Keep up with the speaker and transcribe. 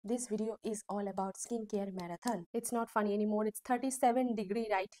This video is all about skincare marathon. It's not funny anymore. It's 37-degree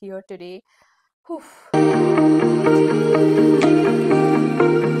right here today. Whew.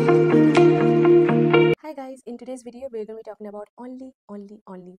 Hi guys, in today's video we're going to be talking about only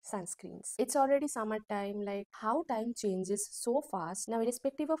sunscreens. It's already summertime, like how time changes so fast. Now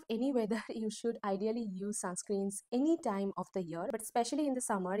irrespective of any weather, you should ideally use sunscreens any time of the year, but especially in the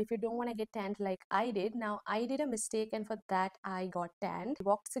summer if you don't want to get tanned like I did. Now I did a mistake and for that I got tanned. I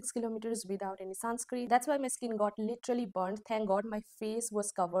walked 6 kilometers without any sunscreen. That's why my skin got literally burnt. Thank God my face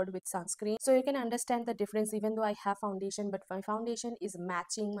was covered with sunscreen. So you can understand the difference even though I have foundation, but my foundation is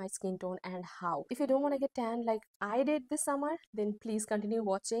matching my skin tone and how. If you don't want to get tan like I did this summer, then please continue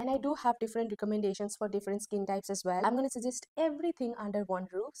watching. And I do have different recommendations for different skin types as well. I'm going to suggest everything under one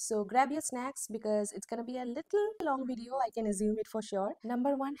roof. So grab your snacks because it's going to be a little long video. I can assume it for sure.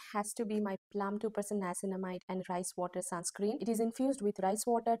 Number one has to be my Plum 2% Niacinamide and Rice Water Sunscreen. It is infused with rice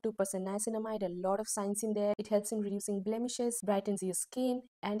water, 2% Niacinamide, a lot of science in there. It helps in reducing blemishes, brightens your skin,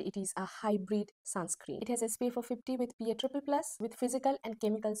 and it is a hybrid sunscreen. It has SPF of 50 with PA++ with physical and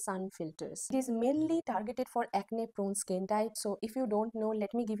chemical sun filters. It is mainly targeted for acne prone skin type. So if you don't know,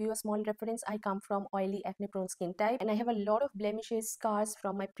 let me give you a small reference. I come from oily acne prone skin type and I have a lot of blemishes, scars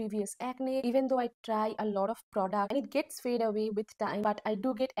from my previous acne. Even though I try a lot of product and it gets fade away with time, but I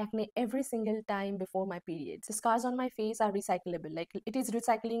do get acne every single time before my periods. The scars on my face are recyclable, like it is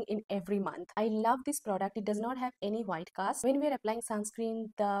recycling in every month. I love this product. It does not have any white cast. When we are applying sunscreen,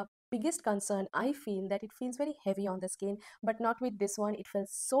 the biggest concern I feel that it feels very heavy on the skin, but not with this one. It feels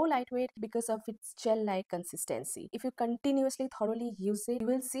so lightweight because of its gel-like consistency. If you continuously thoroughly use it, you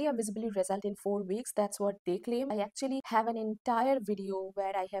will see a visible result in 4 weeks. That's what they claim. I actually have an entire video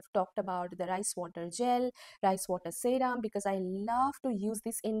where I have talked about the rice water gel, rice water serum, because I love to use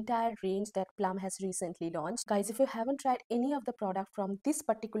this entire range that Plum has recently launched. Guys, if you haven't tried any of the product from this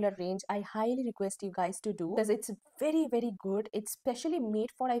particular range, I highly request you guys to do because it's very good. It's specially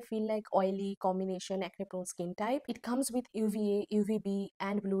made for, I feel like, oily combination acne prone skin type. It comes with UVA, UVB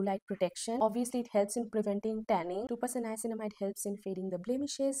and blue light protection. Obviously it helps in preventing tanning. 2% niacinamide helps in fading the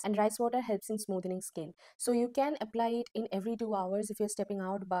blemishes and rice water helps in smoothing skin. So you can apply it in every 2 hours if you're stepping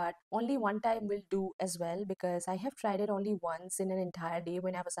out, but only one time will do as well, because I have tried it only once in an entire day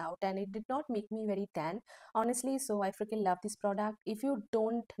when I was out and it did not make me very tan, honestly. So I freaking love this product. If you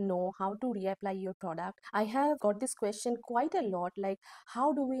don't know how to reapply your product, I have got this question quite a lot, like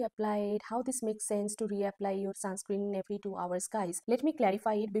how do we apply it, how this makes sense to reapply your sunscreen in every 2 hours. Guys, let me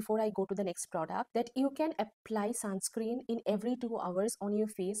clarify it before I go to the next product, that you can apply sunscreen in every 2 hours on your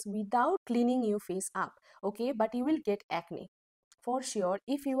face without cleaning your face up, okay, but you will get acne for sure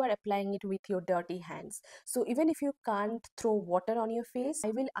if you are applying it with your dirty hands. So even if you can't throw water on your face, I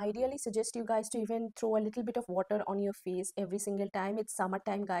will ideally suggest you guys to even throw a little bit of water on your face every single time. It's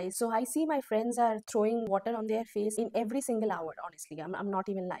summertime, guys, so I see my friends are throwing water on their face in every single hour. Honestly, I'm not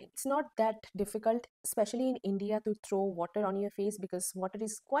even lying. It's not that difficult, especially in India, to throw water on your face because water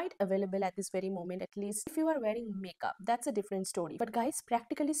is quite available at this very moment. At least if you are wearing makeup, that's a different story. But guys,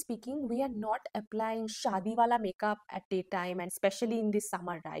 practically speaking, we are not applying shadi wala makeup at daytime, and especially in this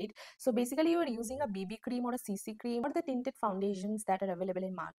summer, right? So basically you are using a BB cream or a CC cream or the tinted foundations that are available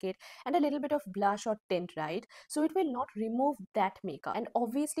in market and a little bit of blush or tint, right? So it will not remove that makeup. And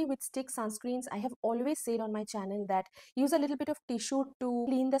obviously with stick sunscreens, I have always said on my channel that use a little bit of tissue to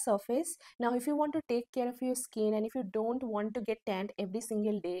clean the surface. Now if you want to take care of your skin and if you don't want to get tanned every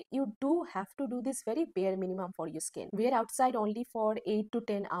single day, you do have to do this very bare minimum for your skin. Wear outside only for 8 to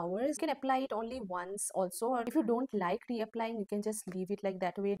 10 hours. You can apply it only once also, or if you don't like reapplying, you can just leave it like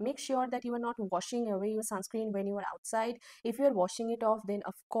that way. Make sure that you are not washing away your sunscreen when you are outside. If you are washing it off, then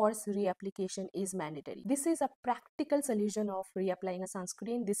of course reapplication is mandatory. This is a practical solution of reapplying a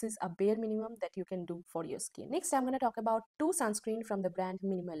sunscreen. This is a bare minimum that you can do for your skin. Next, I'm going to talk about 2 sunscreen from the brand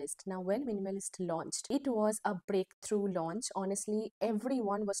Minimalist. Now when Minimalist launched, it was a breakthrough launch. Honestly,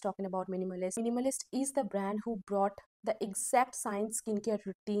 everyone was talking about Minimalist. Minimalist is the brand who brought the exact science skincare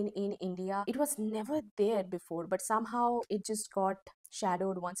routine in India. It was never there before, but somehow it just got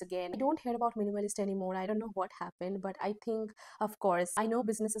shadowed once again. I don't hear about Minimalist anymore. I don't know what happened, but I think, of course, I know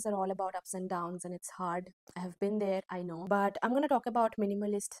businesses are all about ups and downs and it's hard. I have been there, I know. But I'm going to talk about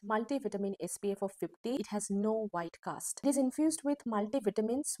Minimalist multivitamin SPF of 50. It has no white cast. It is infused with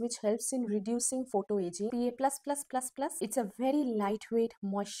multivitamins which helps in reducing photoaging. PA++++. It's a very lightweight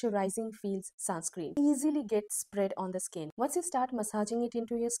moisturizing feels sunscreen. Easily gets spread on the skin. Once you start massaging it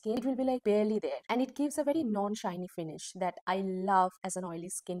into your skin, it will be like barely there, and it gives a very non-shiny finish that I love as an oily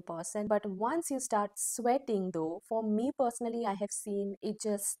skin person. But once you start sweating though, for me personally, I have seen it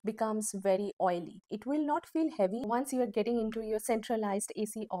just becomes very oily. It will not feel heavy once you are getting into your centralized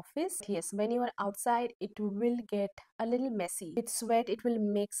AC office. Yes, when you are outside, it will get a little messy. With sweat, it will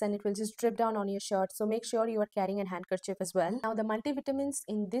mix and it will just drip down on your shirt. So make sure you are carrying a handkerchief as well. Now the multivitamins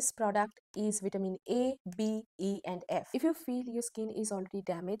in this product is vitamin A, B, E and F. If you feel your skin is already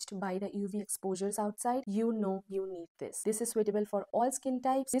damaged by the UV exposures outside, you know you need this. This is suitable for all skin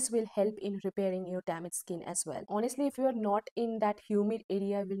types. This will help in repairing your damaged skin as well. Honestly, if you are not in that humid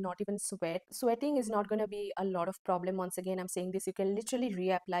area, will not even sweat. Sweating is not going to be a lot of problem. Once again, I'm saying this, you can literally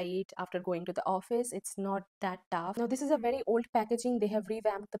reapply it after going to the office. It's not that tough. Now this is a very old packaging. They have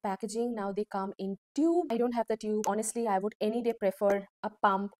revamped the packaging. Now they come in tube. I don't have the tube. Honestly, I would any day prefer a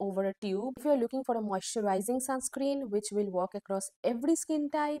pump over a tube. If you're looking for a moisturizing sunscreen which will work across every skin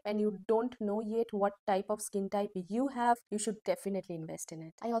type and you don't know yet what type of skin type you have, you should definitely invest in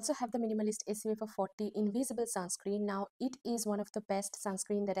it. I also have the Minimalist SPF of 40 invisible sunscreen. Now it is one of the best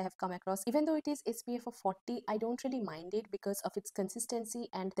sunscreen that I have come across. Even though it is SPF of 40, I don't really mind it because of its consistency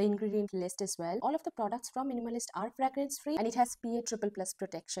and the ingredient list as well. All of the products from Minimalist are fragrance free and it has PA++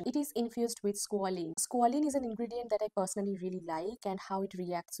 protection. It is infused with squalene. Squalene is an ingredient that I personally really like and how it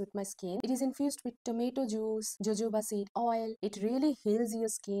reacts with my skin. It is infused with tomato juice, jojoba seed oil. It really heals your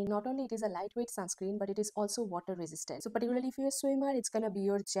skin. Not only it is a lightweight sunscreen, but it is also water resistant. So particularly if you're a swimmer, it's gonna be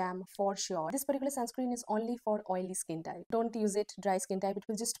your jam for sure. This particular sunscreen is only for oily skin type. Don't use it dry skin type. It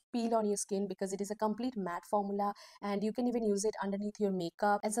will just peel on your skin because it is a complete matte formula and you can even use it underneath your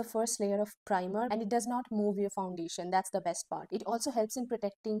makeup as a first layer of primer and it does not move your foundation. That's the best part. It also helps in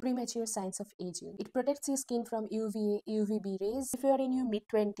protecting premature signs of aging. It protects your skin from UVA, UVB rays. If you're in your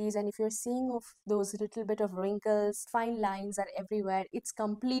mid-20s and if you're seeing of those little bit of wrinkles, fine lines are everywhere, it's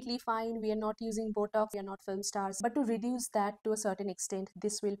completely fine. We are not using Botox, we are not film stars, but to reduce that to a certain extent,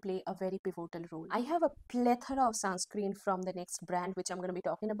 this will play a very pivotal role. I have a plethora of sunscreen from the next brand which I'm going to be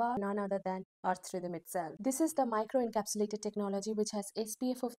talking about, none other than Earth Rhythm itself. This is the micro-encapsulated technology which has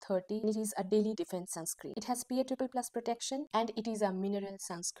SPF of 30 and it is a daily defense sunscreen. It has PA++ protection and it is a mineral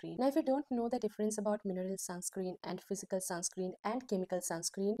sunscreen. Now if you don't know the difference about mineral sunscreen and physical sunscreen and chemical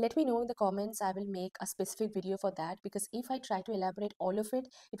sunscreen, let me know in the comments. I will make a specific video for that because if I try to elaborate all of it,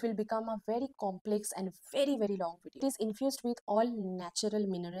 it will become a very complex and very long video. It is infused with all natural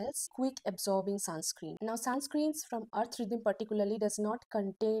minerals, quick absorbing sunscreen. Now sunscreens from Earth Rhythm particularly does not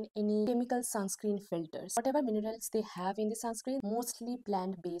contain any chemical sunscreen filters. Whatever minerals they have in the sunscreen, mostly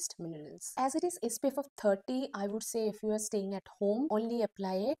plant-based minerals. As it is SPF of 30, I would say if you are staying at home, only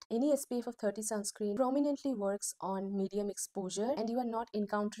apply it. Any SPF of 30 sunscreen prominently works on medium exposure and you are not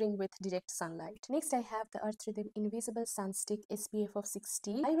encountering with direct sunlight. Next, I have the Earth Rhythm Invisible Sunstick SPF of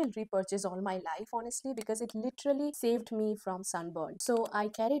 60. I will repurchase all my life honestly because it literally saved me from sunburn. So I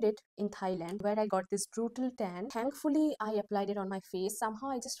carried it in Thailand where I got this brutal tan. Thankfully, I applied it on my face. Somehow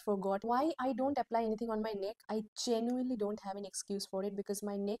I just forgot why I don't apply anything on my neck. I genuinely don't have an excuse for it because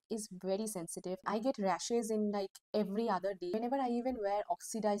my neck is very sensitive. I get rashes in like every other day. Whenever I even wear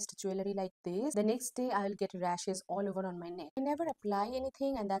oxidized jewelry like this, the next day I'll get rashes all over on my neck. I never apply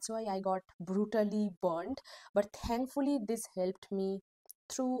anything and that's why I got brutally burnt. But thankfully this helped me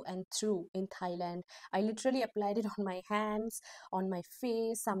through and through in Thailand. I literally applied it on my hands, on my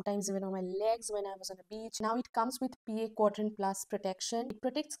face, sometimes even on my legs when I was on a beach. Now it comes with PA Quadrant Plus protection. It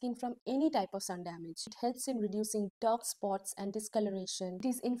protects skin from any type of sun damage. It helps in reducing dark spots and discoloration. It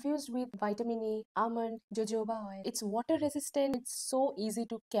is infused with vitamin A, almond, jojoba oil. It's water resistant. It's so easy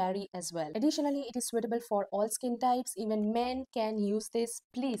to carry as well. Additionally, it is suitable for all skin types. Even men can use this.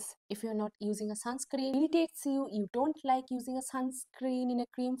 Please, if you're not using a sunscreen, irritates you, you don't like using a sunscreen in a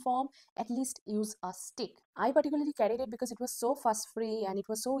cream form, at least use a stick. I particularly carried it because it was so fuss free and it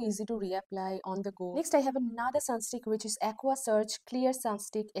was so easy to reapply on the go. Next, I have another sunstick which is Aqua Surge Clear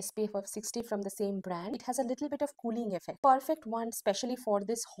Sunstick SPF of 60 from the same brand. It has a little bit of cooling effect. Perfect one especially for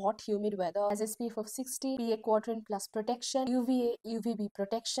this hot humid weather. Has SPF of 60, PA Quadrant Plus protection, UVA, UVB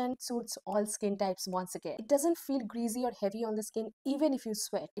protection, suits all skin types once again. It doesn't feel greasy or heavy on the skin even if you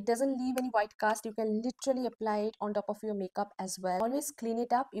sweat. It doesn't leave any white cast. You can literally apply it on top of your makeup as well. Always clean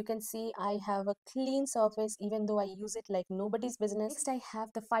it up. You can see I have a clean surface even though I use it like nobody's business. Next, I have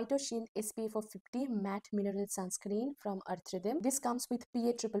the Phyto Shield SPF of 50 matte mineral sunscreen from Earth Rhythm. This comes with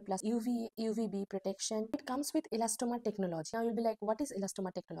PA++ UV UVB protection. It comes with elastomer technology. Now you'll be like, what is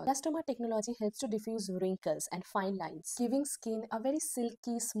elastomer technology? Elastomer technology helps to diffuse wrinkles and fine lines, giving skin a very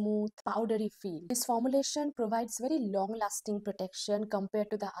silky, smooth, powdery feel. This formulation provides very long-lasting protection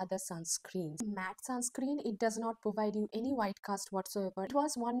compared to the other sunscreens. Matte sunscreen, it does not provide you any white cast whatsoever. but it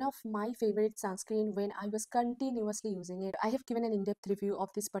was one of my favorite sunscreen when I was continuously using it. I have given an in-depth review of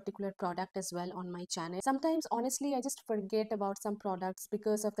this particular product as well on my channel. Sometimes honestly I just forget about some products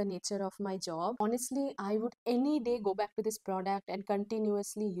because of the nature of my job. Honestly, I would any day go back to this product and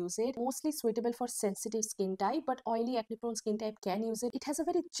continuously use it. Mostly suitable for sensitive skin type, but oily acne prone skin type can use it. It has a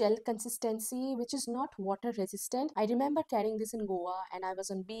very gel consistency which is not water resistant. I remember carrying this in Goa and I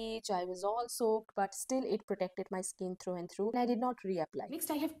was on beach, I was all soaked, but still it protected my skin through and through, and I did not reapply.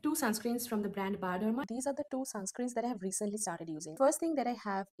 Next, I have two sunscreens from the brand Dermat. These are the two sunscreens that I have recently started using. First thing that I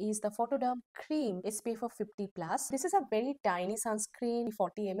have is the Photoderm Creme SPF of 50 plus. This is a very tiny sunscreen,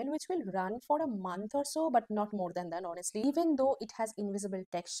 40 ml, which will run for a month or so, but not more than that honestly. Even though it has invisible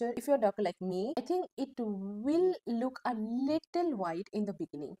texture, if you're darker like me, I think it will look a little white in the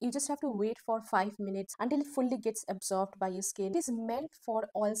beginning. You just have to wait for 5 minutes until it fully gets absorbed by your skin. It is meant for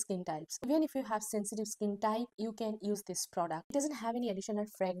all skin types. Even if you have sensitive skin type, you can use this product. It doesn't have any additional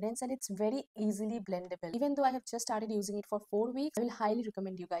fragrance and it's very easily blendable. Even though I have just started using it for 4 weeks, I will highly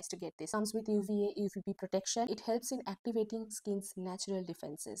recommend you guys to get this. Comes with UVA, UVB protection. It helps in activating skin's natural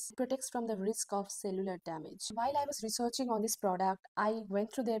defenses. It protects from the risk of cellular damage. While I was researching on this product, I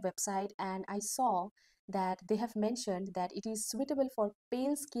went through their website and I saw that they have mentioned that it is suitable for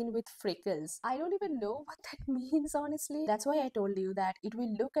pale skin with freckles. I don't even know what that means honestly. That's why I told you that it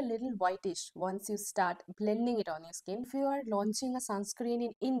will look a little whitish once you start blending it on your skin. If you are launching a sunscreen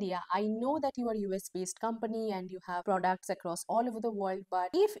in India, I know that you are US based company and you have products across all over the world,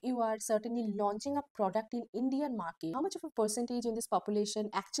 but if you are certainly launching a product in Indian market, how much of a percentage in this population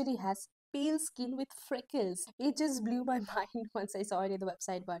actually has pale skin with freckles? It just blew my mind once I saw it in the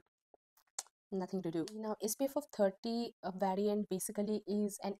website, but nothing to do. Now, SPF of 30 variant basically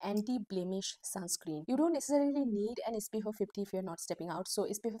is an anti-blemish sunscreen. You don't necessarily need an SPF of 50 if you're not stepping out. So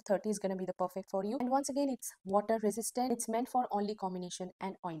SPF of 30 is going to be the perfect for you. And once again, it's water resistant. It's meant for only combination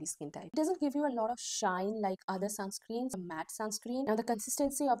and oily skin type. It doesn't give you a lot of shine like other sunscreens, a matte sunscreen. Now, the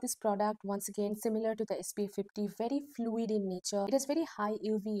consistency of this product, once again, similar to the SPF 50, very fluid in nature. It has very high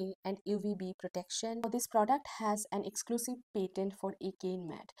UVA and UVB protection. Now, this product has an exclusive patent for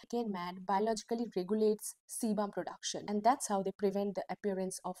AcneXpert. AcneXpert biologically regulates sebum production, and that's how they prevent the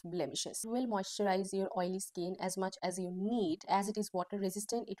appearance of blemishes. It will moisturize your oily skin as much as you need. As it is water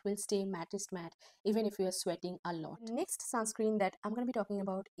resistant, it will stay mattest matte even if you are sweating a lot. Next sunscreen that I'm going to be talking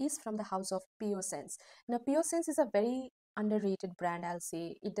about is from the house of PoPxo. Now, PoPxo is a very underrated brand, I'll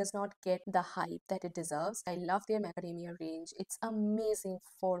say. It does not get the hype that it deserves. I love their macadamia range. It's amazing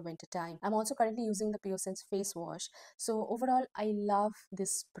for winter time. I'm also currently using the PoPxo face wash. So overall, I love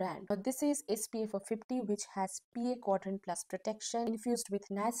this brand. But this is SPF of 50, which has PA quadrant plus protection infused with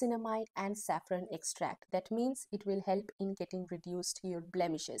niacinamide and saffron extract. That means it will help in getting reduced your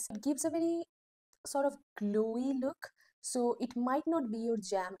blemishes. It gives a very sort of glowy look. So it might not be your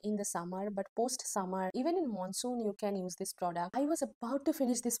jam in the summer, but post summer, even in monsoon, you can use this product. I was about to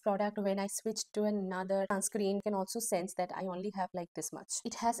finish this product when I switched to another sunscreen. You can also sense that I only have like this much.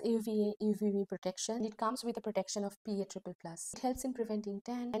 It has UVA, UVB protection. It comes with the protection of PA triple plus. It helps in preventing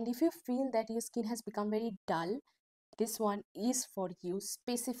tan. And if you feel that your skin has become very dull, this one is for you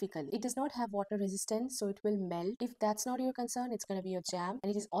specifically. It does not have water resistance, so it will melt. If that's not your concern, it's going to be your jam.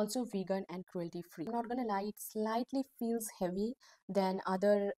 And it is also vegan and cruelty free. I'm not going to lie, it slightly feels heavy than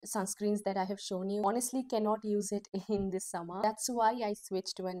other sunscreens that I have shown you. Honestly, cannot use it in this summer. That's why I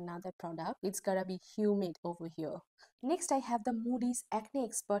switched to another product. It's gonna be humid over here. Next, I have the Moody's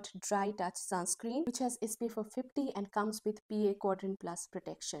AcneXpert Dry Touch Sunscreen, which has SPF of 50 and comes with PA Quadrant Plus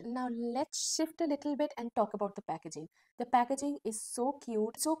protection. Now, let's shift a little bit and talk about the packaging. The packaging is so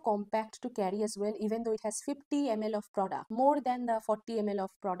cute, so compact to carry as well, even though it has 50 ml of product, more than the 40 ml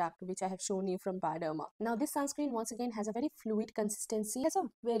of product which I have shown you from Bioderma. Now, this sunscreen once again has a very fluid consistency, has a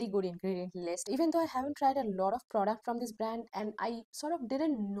very good ingredient list. Even though I haven't tried a lot of product from this brand and I sort of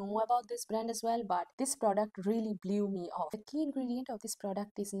didn't know about this brand as well, but this product really blew me off. The key ingredient of this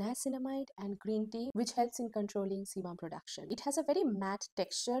product is niacinamide and green tea, which helps in controlling sebum production. It has a very matte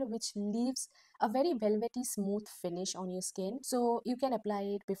texture which leaves a very velvety smooth finish on your skin, so you can apply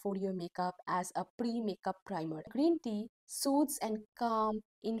it before your makeup as a pre-makeup primer. Green tea soothes and calms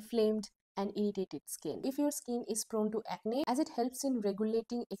inflamed and irritated skin. If your skin is prone to acne, as it helps in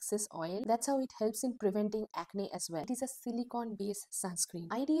regulating excess oil, that's how it helps in preventing acne as well. It is a silicone based sunscreen.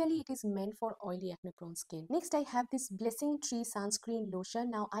 Ideally, it is meant for oily acne prone skin. Next, I have this Blessing Tree sunscreen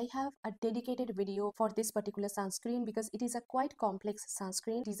lotion. Now, I have a dedicated video for this particular sunscreen because it is a quite complex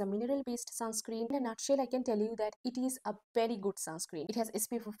sunscreen. It is a mineral based sunscreen. In a nutshell, I can tell you that it is a very good sunscreen. It has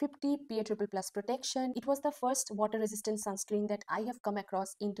SPF of 50, PA triple plus protection. It was the first water resistant sunscreen that I have come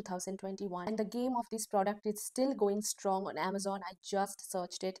across in 2021. 2021, and the game of this product is still going strong on Amazon. I just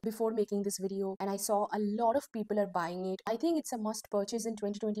searched it before making this video and I saw a lot of people are buying it. I think it's a must purchase in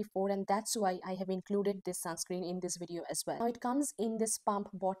 2024, and that's why I have included this sunscreen in this video as well. Now it comes in this pump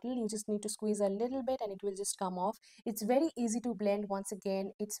bottle. You just need to squeeze a little bit and it will just come off. It's very easy to blend. Once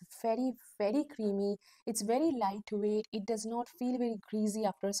again, it's very creamy. It's very lightweight. It does not feel very greasy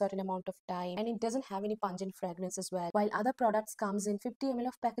after a certain amount of time, and it doesn't have any pungent fragrance as well. While other products comes in 50 ml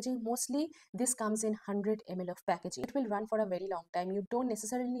of packaging, mostly this comes in 100 ml of packaging. It will run for a very long time. You don't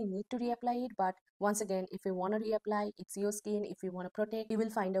necessarily need to reapply it, but once again, if you want to reapply, it's your skin. If you want to protect, you will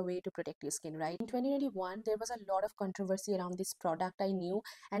find a way to protect your skin, right? In 2021, there was a lot of controversy around this product, I knew,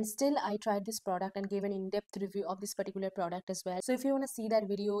 and still I tried this product and gave an in-depth review of this particular product as well. So if you want to see that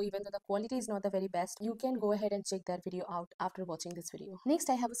video, even though the quality is not the very best, you can go ahead and check that video out after watching this video. Next,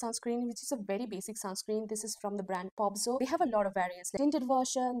 I have a sunscreen, which is a very basic sunscreen. This is from the brand PoPxo. They have a lot of variants, like tinted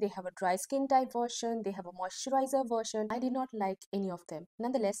version, they have a dry skin type version, they have a moisturizer version. I did not like any of them.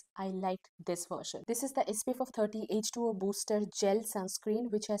 Nonetheless, I liked this version. This is the SPF of 30 H2O booster gel sunscreen,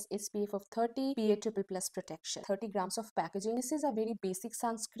 which has SPF of 30 PA++ protection. 30 grams of packaging. This is a very basic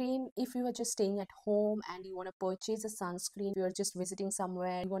sunscreen. If you are just staying at home and you want to purchase a sunscreen, you are just visiting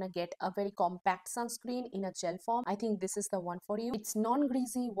somewhere, you want to get a very compact sunscreen in a gel form, I think this is the one for you. It's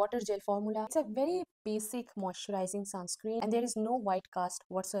non-greasy water gel formula. It's a very basic moisturizing sunscreen, and there is no white cast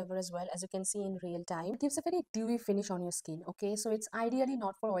whatsoever as well, as you can see in real time. It gives a very dewy finish on your skin. Okay, so it's ideally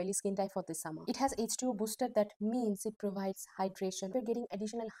not for oily skin type for this summer. It has H2O booster. That means it provides hydration. If you're getting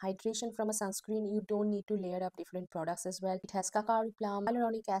additional hydration from a sunscreen, you don't need to layer up different products as well. It has cacao plum,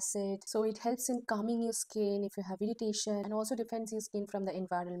 hyaluronic acid, so it helps in calming your skin if you have irritation, and also defends your skin from the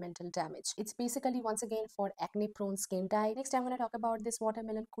environmental damage. It's basically, once again, for acne prone skin type. Next, I'm going to talk about this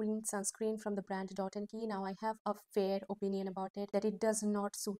watermelon cooling sunscreen from the brand Dot & Key. Now I have a fair opinion about it, that it does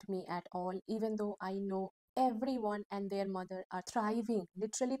not suit me at all, even though I know everyone and their mother are thriving,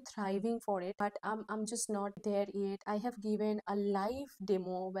 literally thriving for it, but I'm just not there yet. I have given a live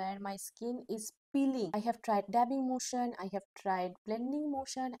demo where my skin is peeling. I have tried dabbing motion, I have tried blending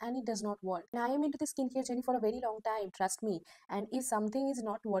motion, and it does not work. And I am into the skincare journey for a very long time, trust me, and if something is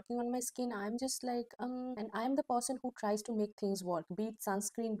not working on my skin, I'm just like and I'm the person who tries to make things work, be it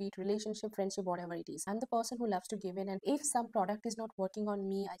sunscreen, be it relationship, friendship, whatever it is. I'm the person who loves to give in, and if some product is not working on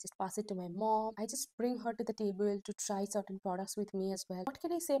me, I just pass it to my mom. I just bring her to the table to try certain products with me as well. What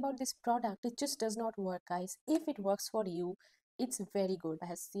can I say about this product? It just does not work, guys. If it works for you, it's very good. I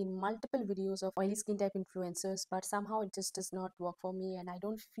have seen multiple videos of oily skin type influencers, but somehow it just does not work for me and I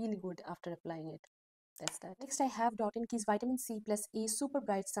don't feel good after applying it. That's that. Next, I have Dot & Key's Vitamin C plus A Super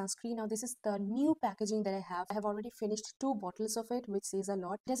Bright Sunscreen. Now, this is the new packaging that I have. I have already finished 2 bottles of it, which says a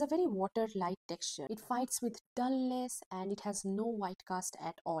lot. It has a very water-light texture. It fights with dullness and it has no white cast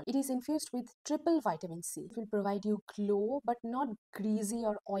at all. It is infused with triple vitamin C. It will provide you glow, but not greasy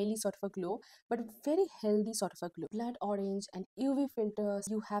or oily sort of a glow, but very healthy sort of a glow. Blood orange and UV filters.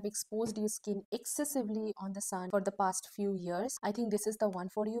 You have exposed your skin excessively on the sun for the past few years. I think this is the one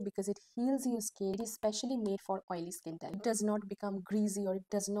for you because it heals your skin. It is specially made for oily skin type. It does not become greasy or it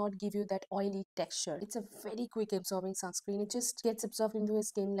does not give you that oily texture. It's a very quick absorbing sunscreen. It just gets absorbed into your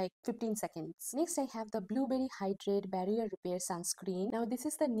skin like 15 seconds. Next, I have the Blueberry Hydrate Barrier Repair Sunscreen. Now, this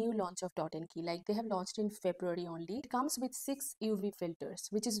is the new launch of Dot & Key. Like, they have launched in February only. It comes with 6 UV filters,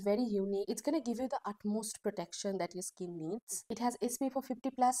 which is very unique. It's gonna give you the utmost protection that your skin needs. It has SPF of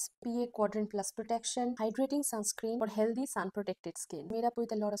 50+, PA Quadrant Plus protection, hydrating sunscreen for healthy sun protected skin. Made up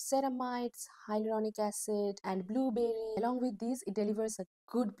with a lot of ceramides, hyaluronic acid, and blueberry. Along with these, it delivers a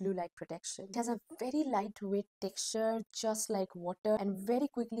good blue light protection. It has a very lightweight texture, just like water, and very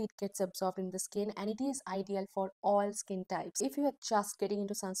quickly it gets absorbed in the skin, and it is ideal for all skin types. If you are just getting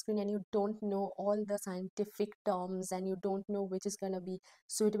into sunscreen and you don't know all the scientific terms and you don't know which is gonna be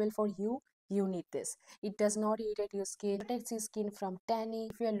suitable for you, you need this. It does not irritate your skin, protects your skin from tanning.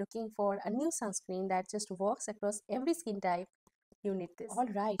 If you are looking for a new sunscreen that just works across every skin type, you need this.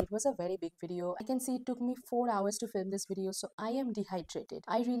 Alright, it was a very big video. I can see it took me 4 hours to film this video, so I am dehydrated.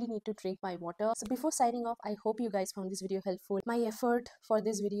 I really need to drink my water. So before signing off, I hope you guys found this video helpful. My effort for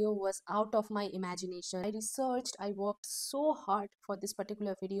this video was out of my imagination. I researched, I worked so hard for this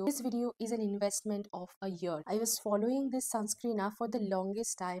particular video. This video is an investment of a year. I was following this sunscreen up for the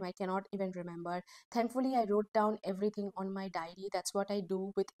longest time. I cannot even remember. Thankfully, I wrote down everything on my diary. That's what I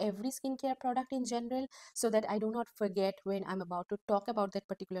do with every skincare product in general, so that I do not forget when I'm about to talk about that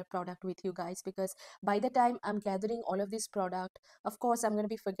particular product with you guys, because by the time I'm gathering all of this product, of course I'm going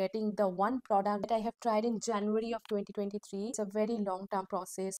to be forgetting the one product that I have tried in January of 2023. It's a very long term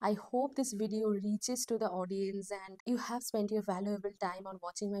process. I hope this video reaches to the audience and you have spent your valuable time on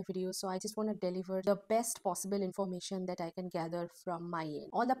watching my video. So I just want to deliver the best possible information that I can gather from my end.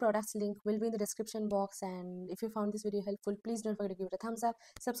 All the products link will be in the description box, and if you found this video helpful, please don't forget to give it a thumbs up,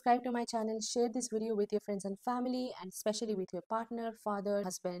 subscribe to my channel, share this video with your friends and family, and especially with your partner, father,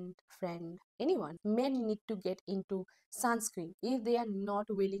 husband, friend, anyone. Men need to get into sunscreen. If they are not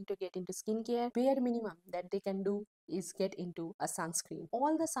willing to get into skincare, bare minimum that they can do is get into a sunscreen.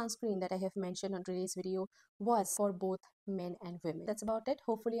 All the sunscreen that I have mentioned on today's video was for both men and women. That's about it.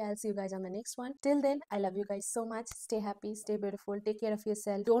 Hopefully I'll see you guys on the next one. Till then, I love you guys so much. Stay happy, stay beautiful, take care of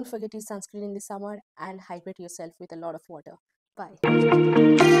yourself. Don't forget to use sunscreen in the summer and hydrate yourself with a lot of water.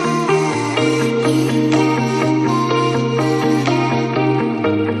 Bye.